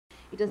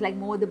It was like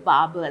more the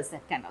barbers,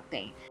 that kind of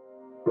thing.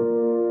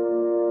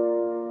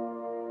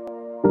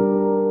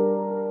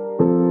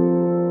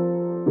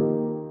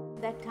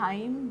 That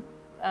time,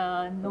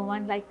 no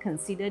one like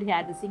considered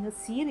hairdressing a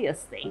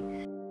serious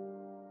thing.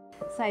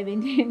 So I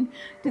went in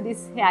to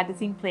this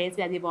hairdressing place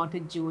where they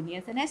wanted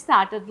juniors, and I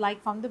started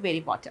like from the very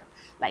bottom,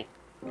 like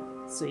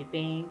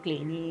sweeping,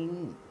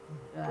 cleaning,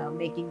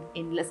 making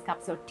endless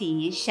cups of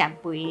tea,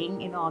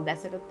 shampooing, all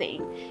that sort of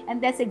thing.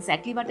 And that's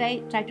exactly what I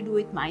try to do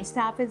with my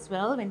staff as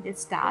well. When they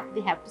start,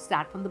 they have to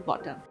start from the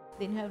bottom.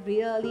 Then you have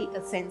really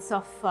a sense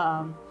of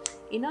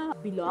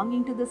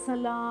belonging to the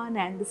salon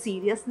and the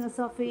seriousness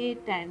of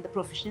it and the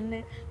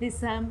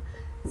professionalism.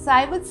 So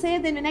I would say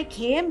that when I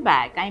came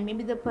back, I may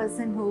be the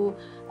person who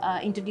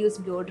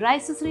introduced blow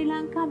dries to Sri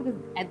Lanka, because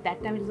at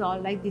that time it was all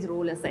like these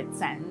roller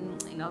sets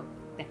and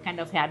that kind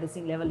of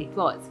hairdressing level it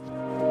was.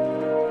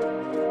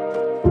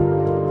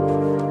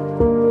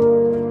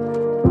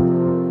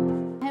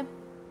 I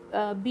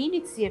have been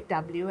with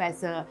CFW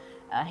as a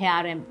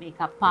hair and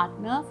makeup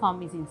partner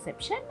from its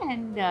inception,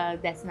 and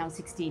that's now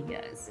 16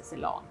 years. It's a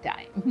long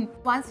time.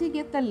 Once we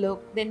get the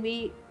look, then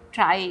we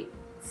try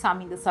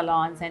some in the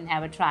salons and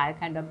have a trial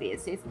kind of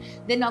basis.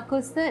 Then of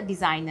course the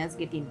designers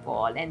get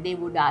involved and they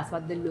would ask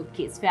what the look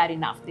is. Fair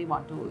enough, they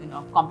want to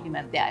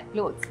complement their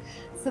clothes.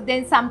 So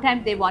then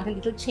sometimes they want a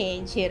little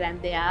change here and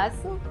there.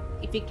 So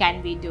if we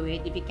can, we do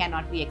it. If we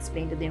cannot, we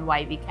explain to them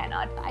why we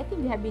cannot. I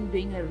think we have been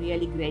doing a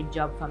really great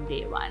job from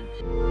day one.